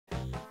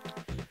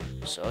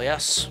So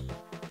yes,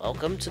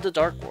 welcome to the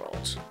Dark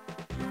World.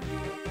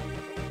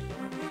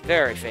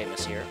 Very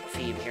famous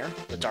theme here,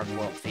 the Dark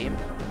World theme.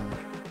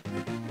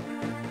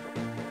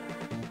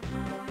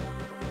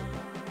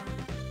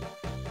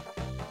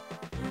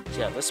 So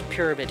yeah, this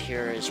pyramid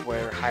here is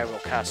where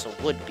Hyrule Castle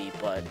would be,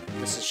 but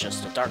this is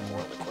just a Dark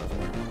World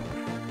equivalent.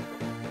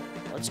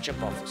 Let's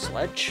jump off the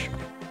sledge.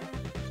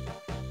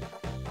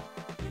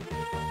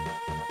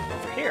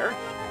 Over here,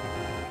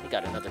 we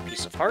got another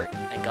piece of heart,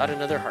 and got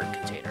another heart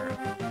container.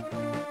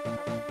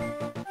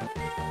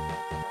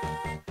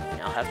 We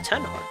now have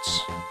 10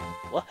 hearts.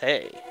 Well,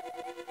 hey.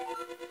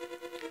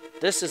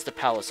 This is the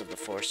Palace of the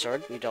Four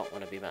Sword. You don't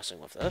want to be messing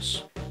with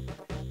this.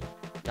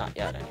 Not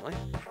yet, anyway.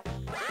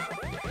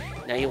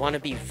 Now, you want to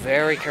be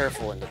very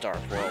careful in the Dark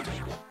World,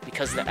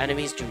 because the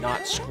enemies do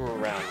not screw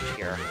around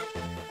here.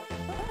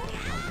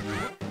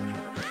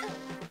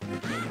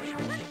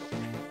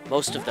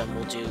 Most of them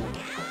will do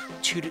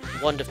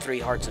 1 to 3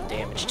 hearts of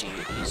damage to you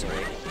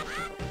easily.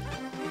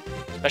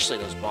 Especially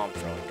those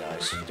bomb-throwing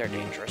guys. They're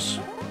dangerous.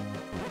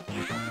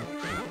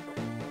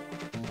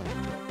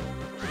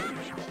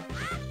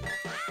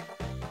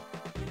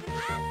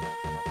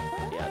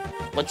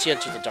 Once you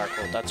enter the Dark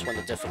World, that's when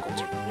the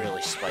difficulty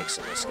really spikes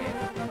in this game.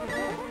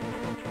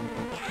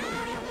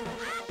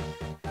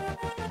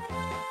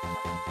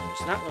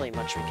 There's not really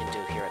much we can do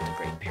here at the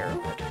Great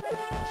Pyramid.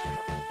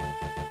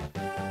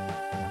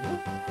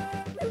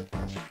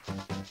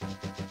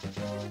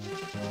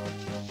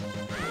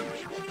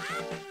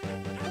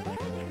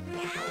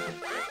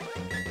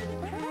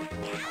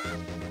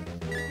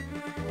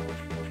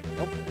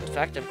 Nope, in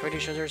fact, I'm pretty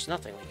sure there's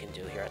nothing we can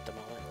do here at the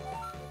moment.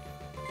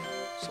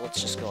 So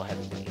let's just go ahead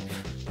and leave.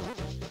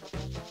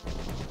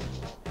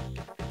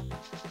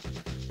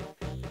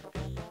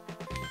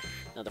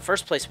 Now, the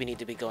first place we need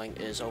to be going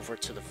is over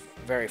to the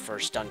very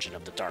first dungeon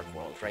of the Dark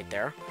World, right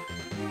there.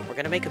 We're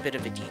going to make a bit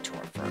of a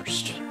detour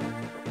first.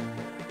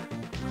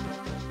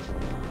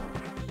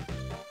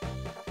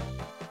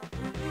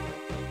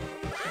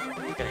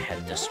 We're going to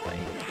head this way.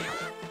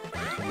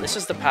 This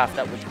is the path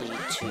that would lead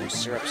to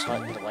Syrup's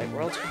Hut in the Light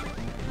World,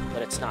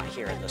 but it's not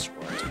here in this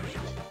world.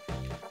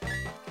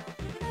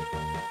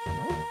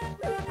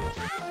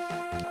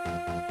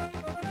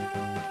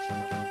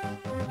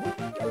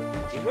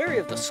 Be wary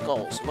of the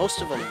skulls.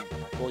 Most of them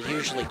will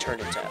usually turn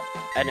into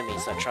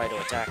enemies that try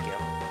to attack you.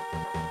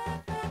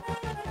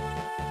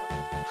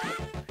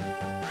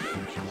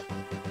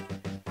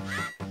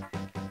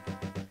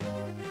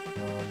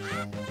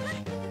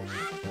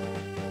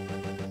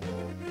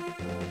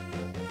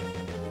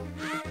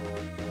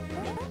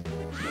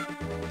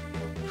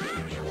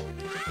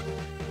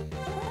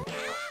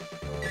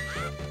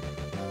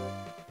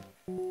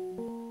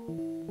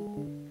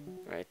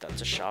 Right,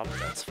 that's a shop,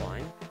 that's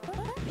fine.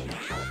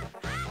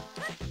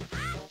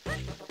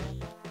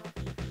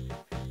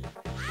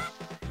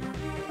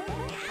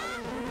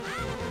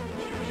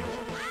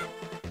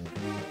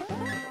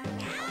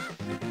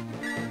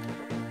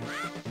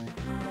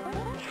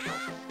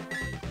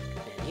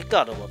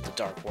 Gotta love the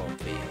Dark World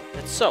theme.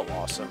 It's so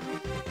awesome.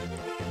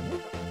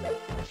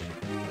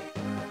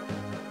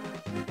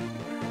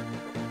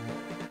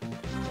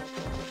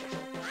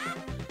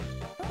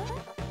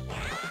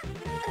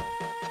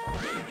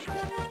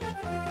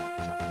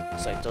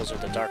 Looks like those are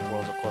the Dark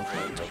World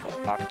equivalent of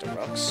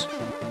Octorooks.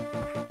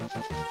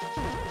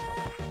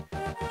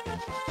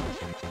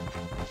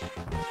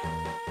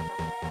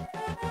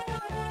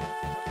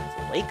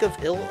 The Lake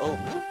of Ill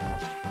Omen.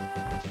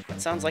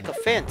 That sounds like a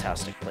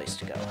fantastic place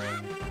to go.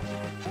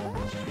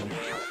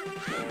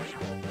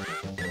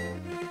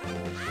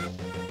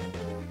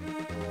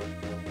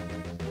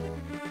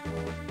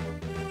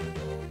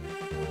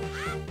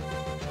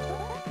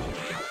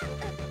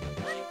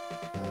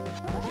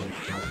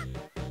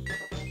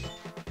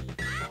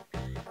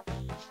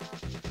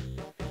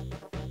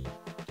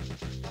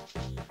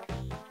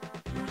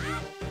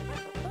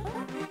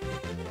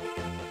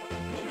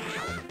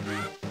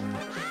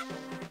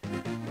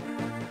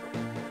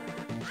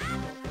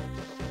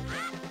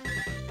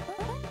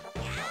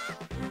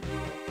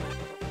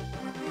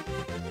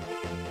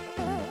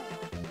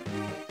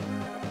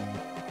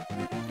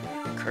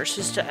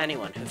 Curses to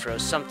anyone who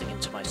throws something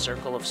into my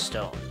circle of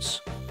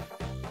stones.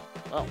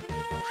 Well,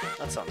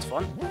 that sounds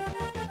fun.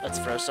 Let's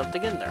throw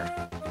something in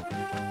there.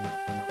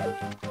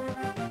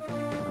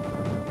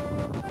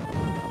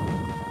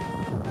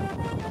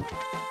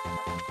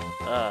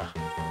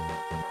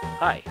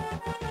 Hi.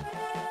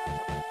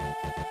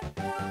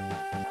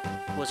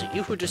 Was it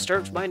you who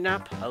disturbed my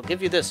nap? I'll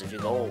give you this if you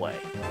go away.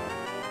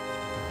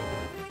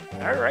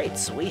 Alright,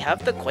 so we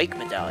have the Quake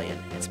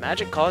Medallion. Its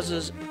magic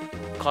causes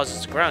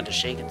the ground to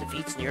shake and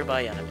defeats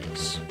nearby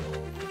enemies.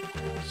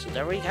 So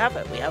there we have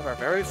it. We have our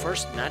very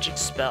first magic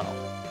spell.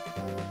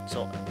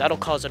 So that'll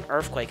cause an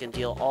earthquake and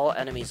deal all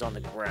enemies on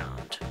the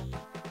ground.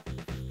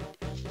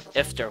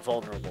 If they're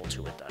vulnerable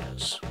to it, that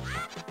is.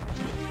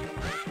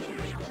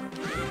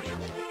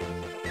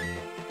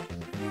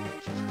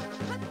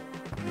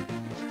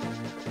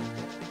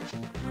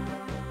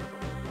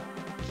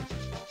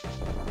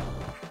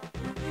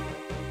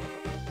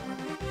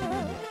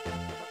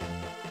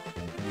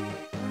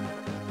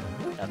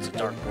 That's a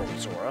Dark World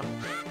Zora.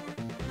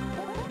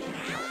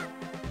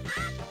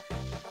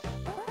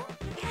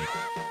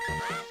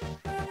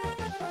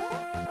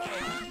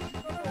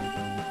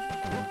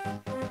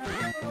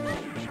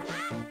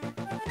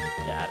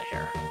 Get out of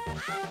here.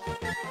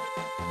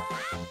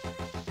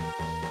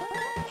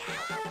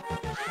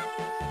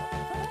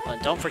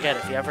 And don't forget,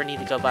 if you ever need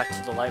to go back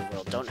to the light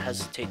world, don't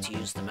hesitate to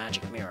use the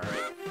magic mirror.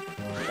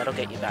 That'll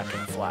get you back in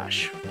a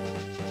flash.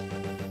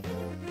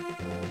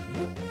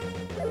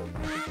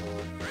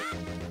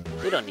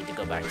 We don't need to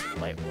go back to the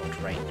light world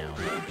right now.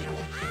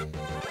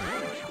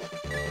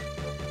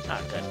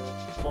 Not good.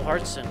 Full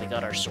hearts, and we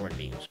got our sword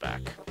beams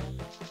back.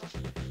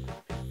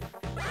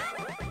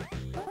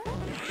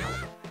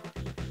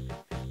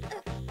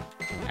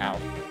 Ow.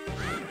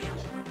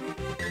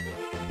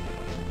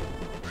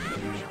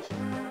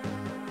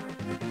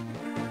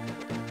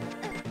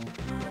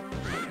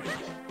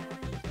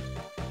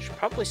 Should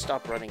probably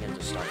stop running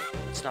into stuff.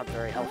 It's not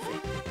very healthy.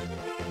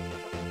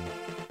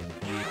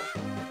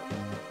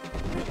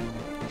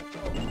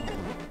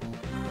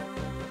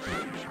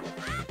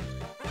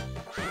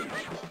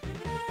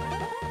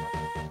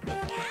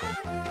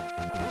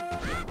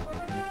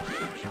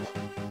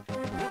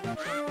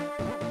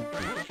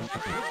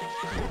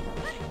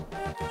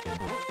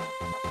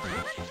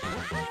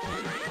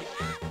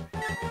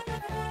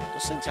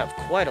 Those things have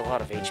quite a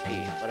lot of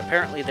HP, but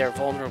apparently they're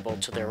vulnerable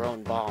to their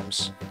own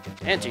bombs,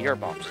 and to your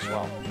bombs as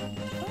well.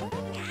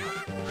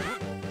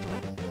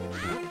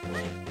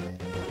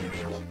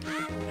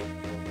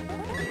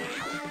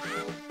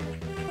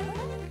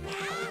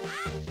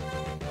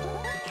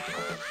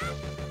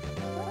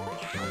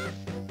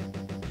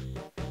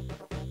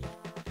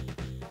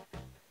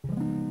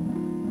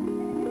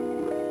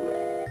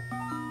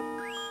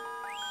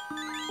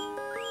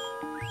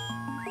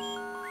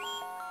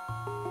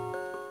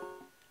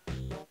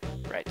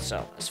 Right,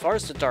 so, as far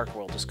as the Dark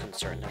World is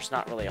concerned, there's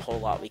not really a whole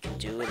lot we can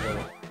do in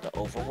the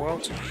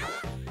Overworld,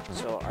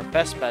 so our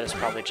best bet is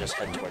probably just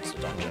head towards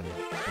the dungeon.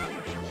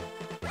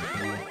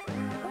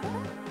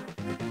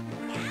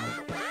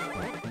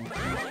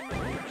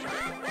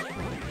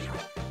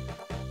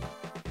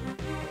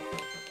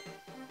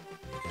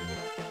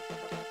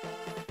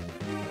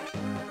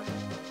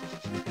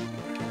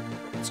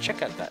 Let's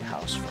check out that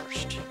house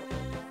first.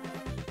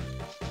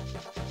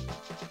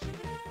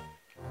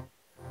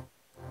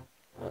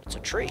 It's a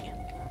tree.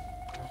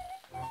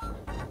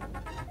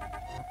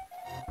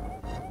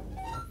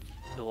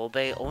 It will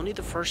obey only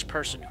the first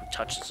person who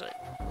touches it.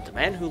 The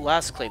man who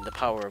last claimed the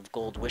power of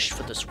gold wished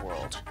for this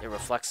world. It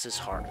reflects his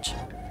heart.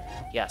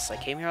 Yes, I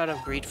came here out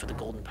of greed for the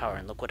golden power,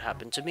 and look what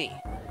happened to me.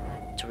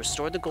 To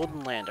restore the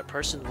golden land, a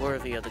person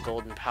worthy of the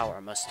golden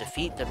power must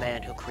defeat the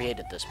man who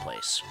created this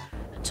place.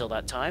 Until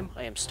that time,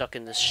 I am stuck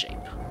in this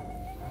shape.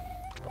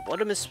 But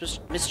what a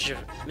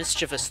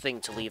mischievous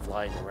thing to leave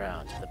lying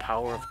around. The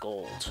power of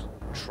gold.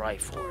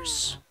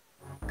 Triforce.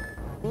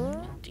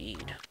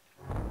 Indeed.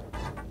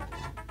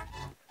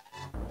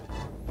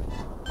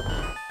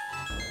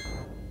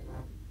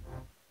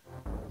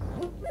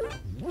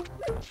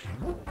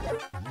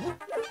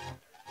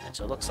 And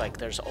so it looks like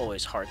there's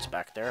always hearts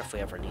back there if we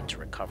ever need to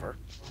recover.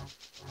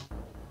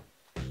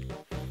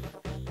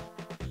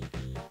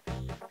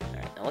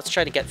 Alright, now let's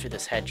try to get through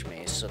this hedge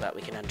maze so that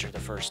we can enter the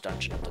first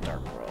dungeon of the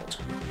Dark World.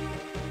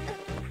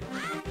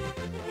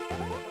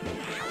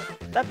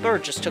 That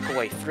bird just took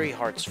away 3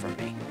 hearts from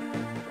me.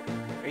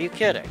 Are you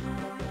kidding?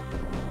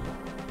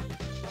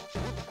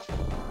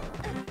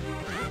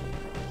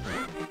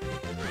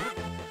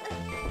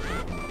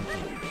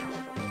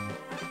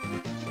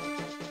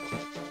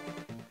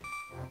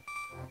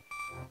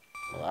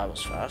 Well, that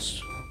was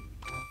fast.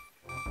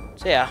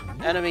 So yeah,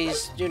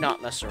 enemies do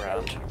not mess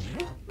around.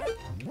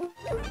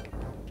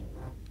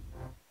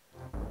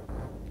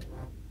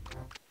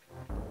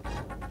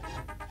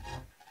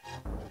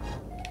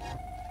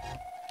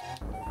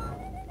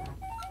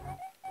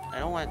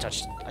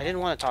 I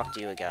didn't want to talk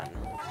to you again.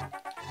 I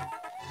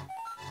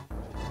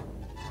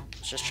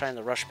was just trying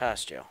to rush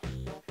past you.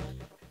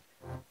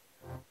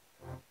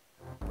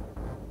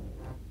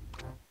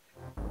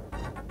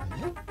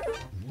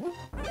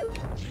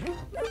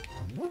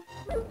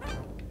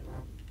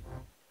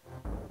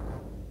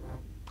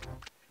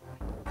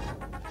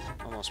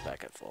 Almost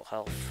back at full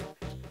health.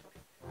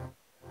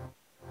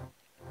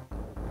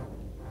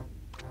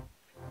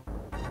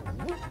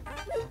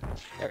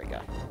 There we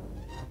go.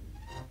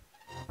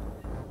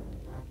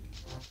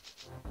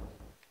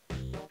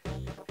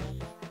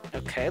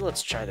 Okay,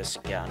 let's try this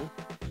again.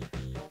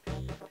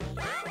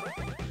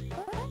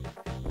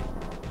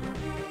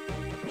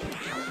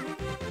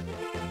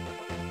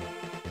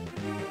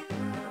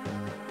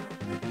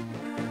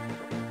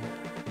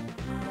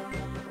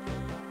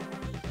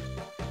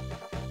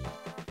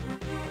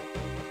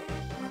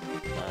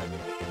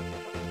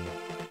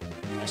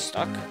 Am I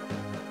stuck?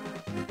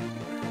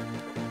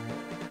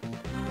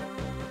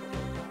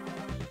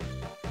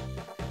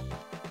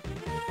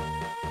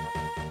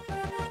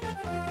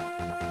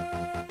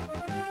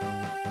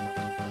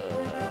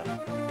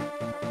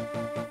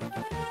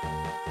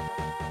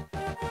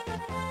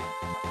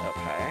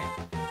 Okay.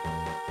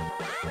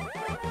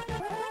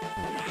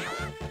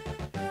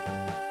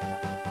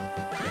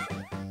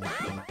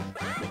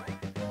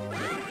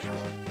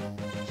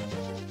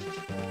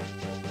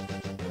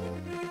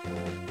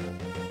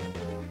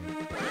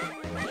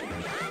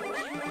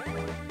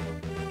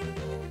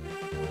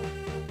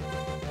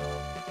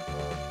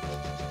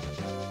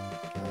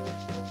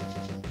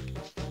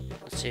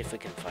 see if we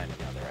can find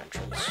another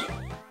entrance.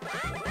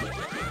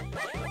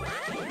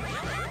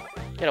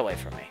 Get away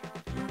from me.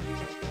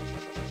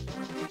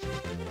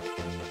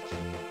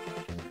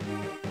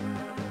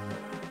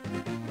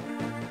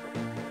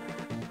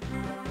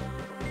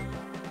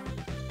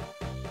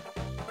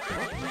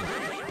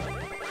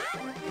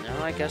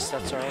 No, I guess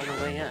that's our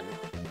only way in.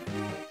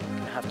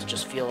 Gonna have to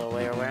just feel our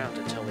way around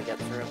until we get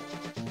through.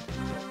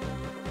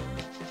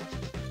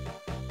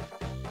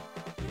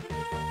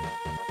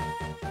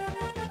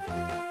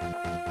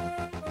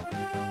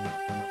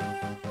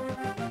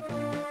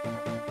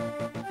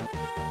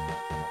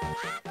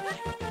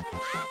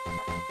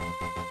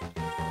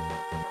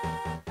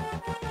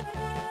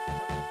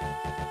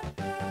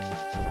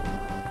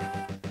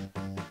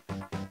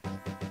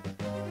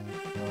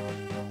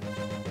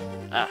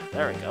 Ah,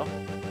 there we go. I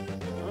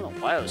don't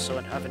know why I was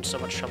having so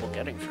much trouble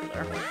getting through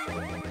there.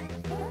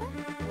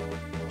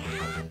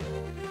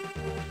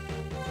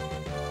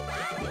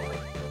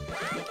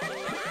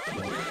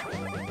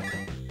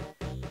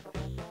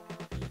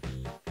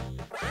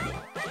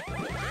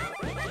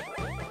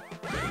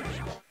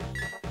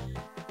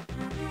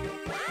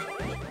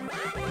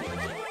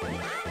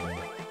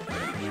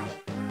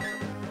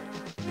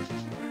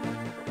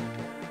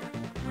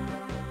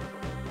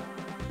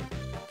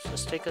 Does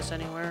this take us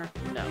anywhere?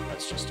 No,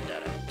 that's just a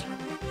dead end.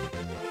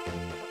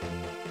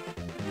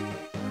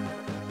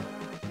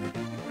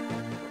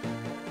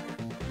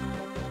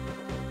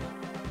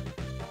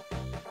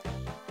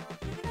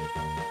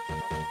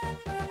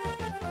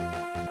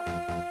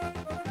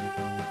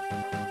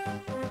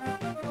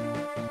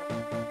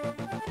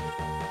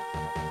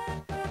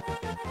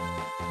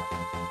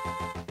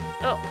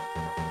 Oh.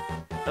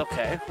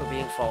 Okay, we're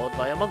being followed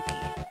by a monkey.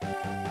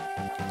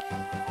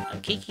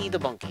 I'm Kiki the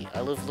monkey.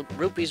 I love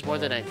rupees more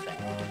than anything.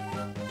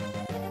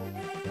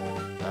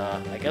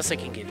 I guess I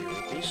can give you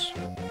rupees.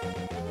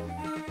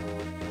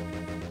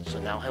 So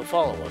now he'll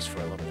follow us for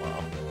a little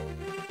while.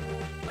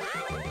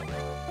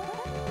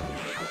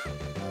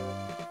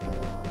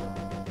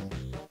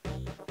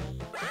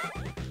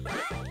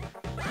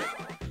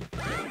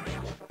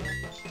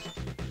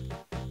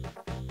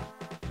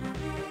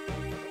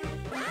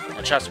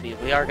 And trust me,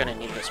 we are going to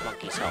need this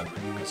monkey's help,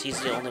 because he's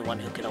the only one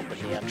who can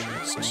open the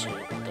entrance to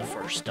the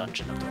first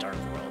dungeon of the Dark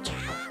World.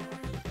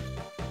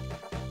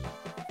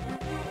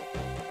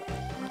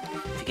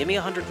 If you give me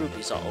 100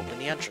 rupees, I'll open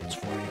the entrance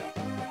for you.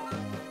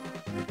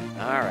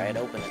 Alright,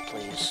 open it,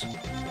 please.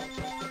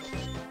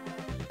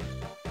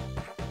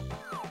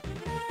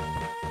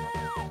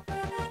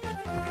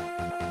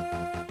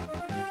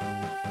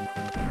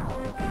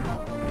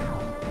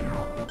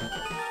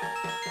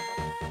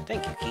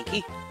 Thank you,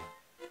 Kiki.